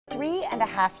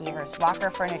1.5 years,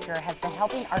 Walker Furniture has been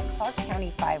helping our Clark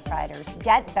County firefighters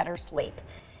get better sleep.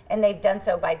 And they've done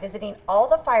so by visiting all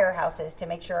the firehouses to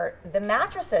make sure the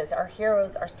mattresses our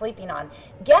heroes are sleeping on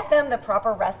get them the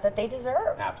proper rest that they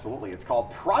deserve. Absolutely. It's called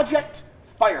Project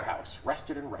Firehouse,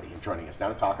 Rested and Ready. And joining us now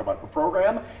to talk about the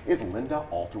program is Linda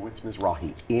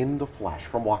Alterwitz-Mizrahi in the flesh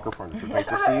from Walker Furniture. Great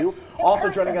to see you.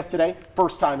 Also joining us today,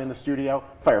 first time in the studio,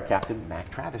 Fire Captain Mac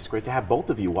Travis. Great to have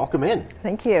both of you. Welcome in.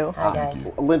 Thank you. Hi,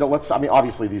 guys. Linda,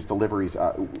 obviously these deliveries,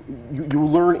 you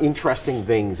learn interesting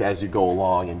things as you go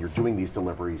along and you're doing these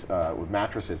deliveries with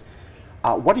mattresses.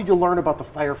 What did you learn about the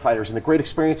firefighters and the great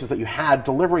experiences that you had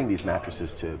delivering these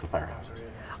mattresses to the firehouses?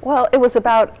 Well, it was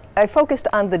about, I focused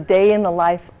on the day in the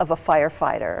life of a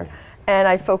firefighter, and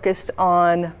I focused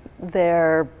on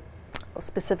their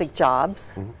specific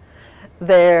jobs,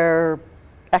 their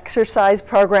exercise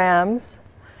programs,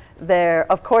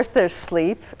 of course, their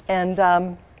sleep, and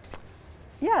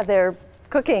yeah, their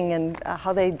cooking and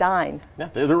how they dine. Yeah,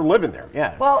 they're living there,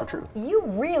 yeah, Well, for true. you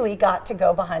really got to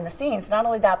go behind the scenes. Not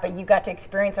only that, but you got to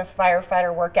experience a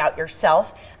firefighter workout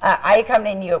yourself. I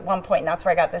accompanied you at one point, and that's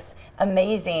where I got this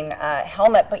amazing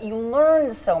helmet, but you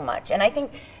learned so much. And I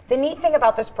think the neat thing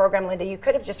about this program, Linda, you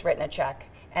could have just written a check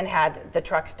and had the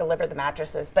trucks deliver the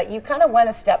mattresses, but you kind of went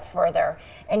a step further,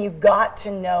 and you got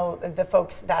to know the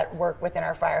folks that work within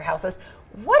our firehouses.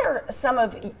 What are some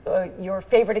of your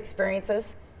favorite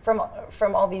experiences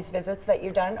from all these visits that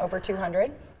you've done, over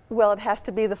 200? Well, it has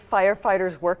to be the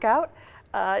firefighters workout.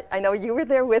 I know you were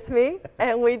there with me,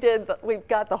 and we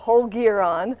got the whole gear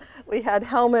on. We had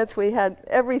helmets, we had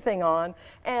everything on,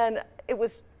 and it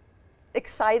was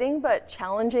exciting but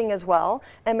challenging as well.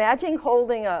 Imagine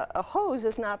holding a hose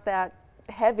is not that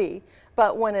heavy,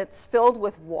 but when it's filled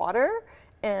with water,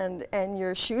 and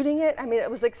you're shooting it. I mean, it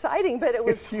was exciting, but it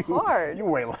was hard. You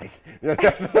weigh like,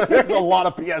 there's a lot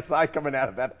of PSI coming out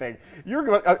of that thing.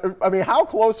 I mean, how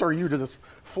close are you to just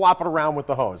flopping around with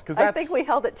the hose? Because I think we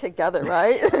held it together,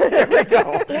 right? There we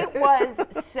go. It was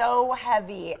so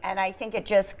heavy, and I think it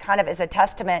just kind of is a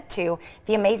testament to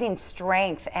the amazing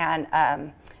strength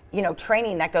and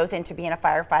training that goes into being a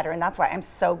firefighter, and that's why I'm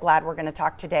so glad we're going to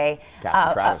talk today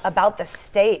about the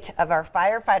state of our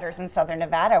firefighters in Southern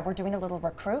Nevada. We're doing a little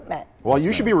recruitment. Well,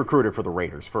 you should be recruited for the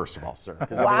Raiders, first of all, sir.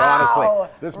 Because I mean, honestly,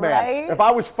 this man, right? if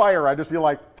I was fire, I'd just be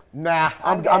like, nah,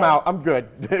 I'm out, I'm good.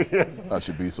 Yes. I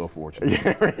should be so fortunate.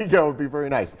 Yeah, there you go, it'd be very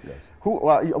nice. Yes.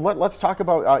 Let's talk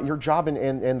about your job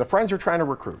and the friends you're trying to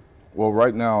recruit. Well,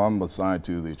 right now I'm assigned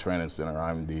to the training center.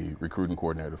 I'm the recruiting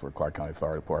coordinator for Clark County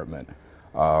Fire Department.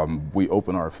 We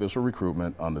open our official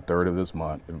recruitment on the 3rd of this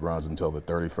month. It runs until the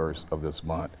 31st of this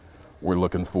month. We're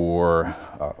looking for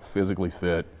physically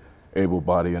fit,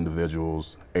 able-bodied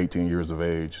individuals, 18 years of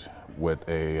age, with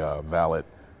a valid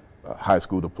high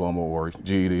school diploma or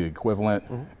GED equivalent,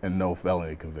 and no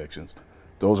felony convictions.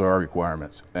 Those are our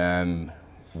requirements, and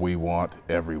we want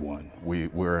everyone.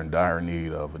 We're in dire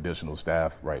need of additional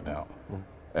staff right now,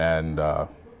 and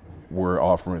we're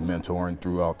offering mentoring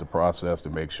throughout the process to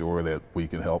make sure that we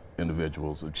can help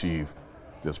individuals achieve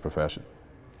this profession.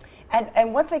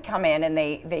 And once they come in and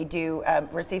they do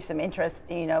receive some interest,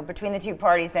 between the two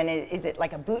parties, then is it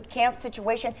like a boot camp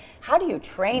situation? How do you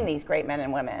train these great men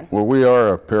and women? Well, we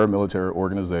are a paramilitary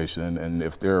organization, and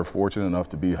if they're fortunate enough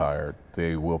to be hired,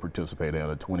 they will participate in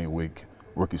a 20-week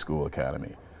rookie school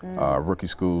academy. Rookie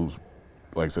schools,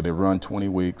 like I said, they run 20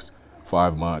 weeks,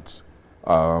 5 months.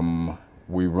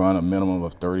 We run a minimum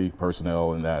of 30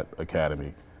 personnel in that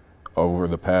academy. Over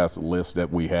the past list that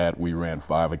we had, we ran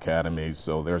 5 academies,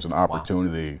 so there's an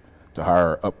opportunity to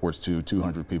hire upwards to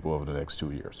 200 people over the next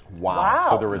 2 years. Wow.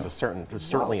 So there is there's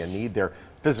certainly a need there.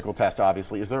 Physical test,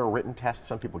 obviously. Is there a written test?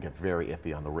 Some people get very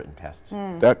iffy on the written tests.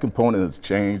 That component has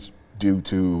changed due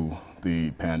to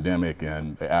the pandemic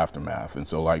and the aftermath. And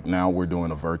so like now we're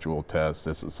doing a virtual test.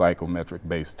 It's a psychometric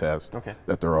based test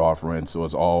that they're offering, so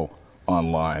it's all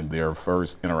online. Their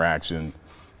first interaction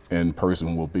in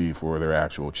person will be for their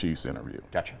actual chief's interview.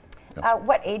 Gotcha.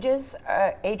 What age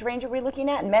range are we looking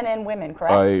at? Men and women,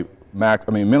 correct?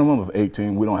 Minimum of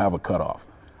 18. We don't have a cutoff.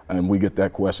 And we get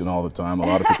that question all the time. A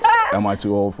lot of people, am I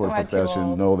too old for the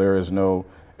profession? No, there is no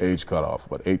age cutoff,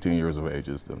 but 18 years of age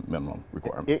is the minimum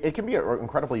requirement. It can be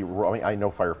incredibly, I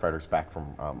know firefighters back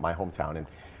from my hometown, and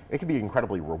it can be an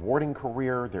incredibly rewarding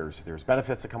career. There's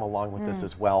benefits that come along with this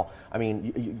as well. I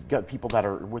mean, you got people that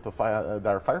are with that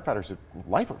are firefighters,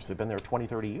 lifers. They've been there 20,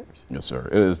 30 years. Yes, sir.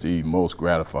 It is the most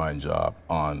gratifying job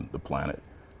on the planet.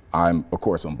 Of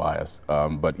course, I'm biased,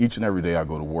 but each and every day I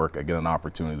go to work, I get an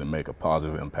opportunity to make a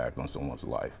positive impact on someone's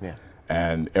life. Yeah.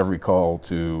 And every call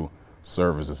to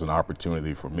service is an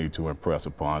opportunity for me to impress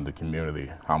upon the community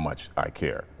how much I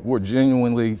care. We're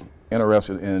genuinely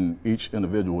interested in each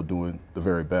individual doing the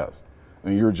very best.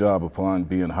 And your job upon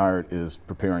being hired is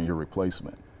preparing your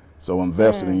replacement. So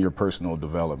invested in your personal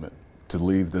development to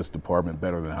leave this department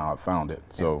better than how I found it.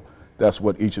 So that's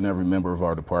what each and every member of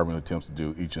our department attempts to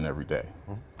do each and every day.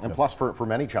 And plus, for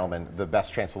many gentlemen, the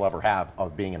best chance they'll ever have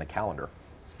of being in a calendar.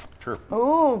 True.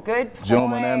 Ooh, good point.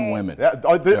 Gentlemen and women.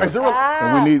 Is there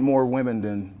And we need more women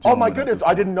than gentlemen. Oh my goodness!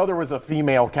 I didn't know there was a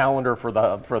female calendar for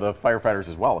the firefighters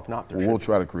as well. If not, there We'll should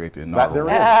try to create the there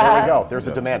it is. There we go. There's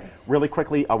a demand. Really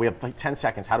quickly, we have like 10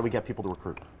 seconds. How do we get people to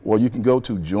recruit? Well, you can go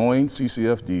to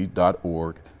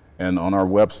joinccfd.org, and on our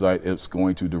website, it's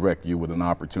going to direct you with an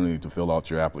opportunity to fill out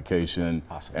your application.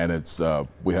 Awesome. And it's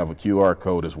we have a QR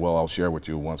code as well. I'll share with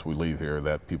you once we leave here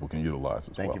that people can utilize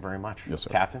as well. Thank you very much. Yes,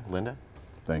 sir. Captain, Linda.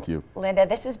 Thank you. Linda,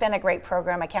 this has been a great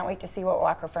program. I can't wait to see what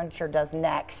Walker Furniture does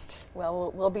next.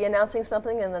 Well, we'll be announcing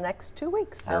something in the next 2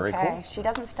 weeks. Very cool. She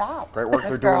doesn't stop. Great work This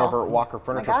they're doing girl. over at Walker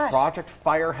Furniture. gosh. Project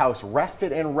Firehouse,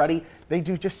 rested and ready. They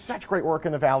do just such great work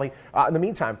in the Valley. In the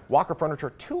meantime, Walker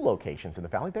Furniture, 2 locations in the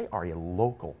Valley. They are a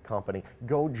local company.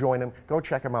 Go join them. Go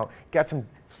check them out. Get some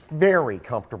very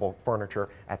comfortable furniture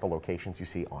at the locations you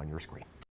see on your screen.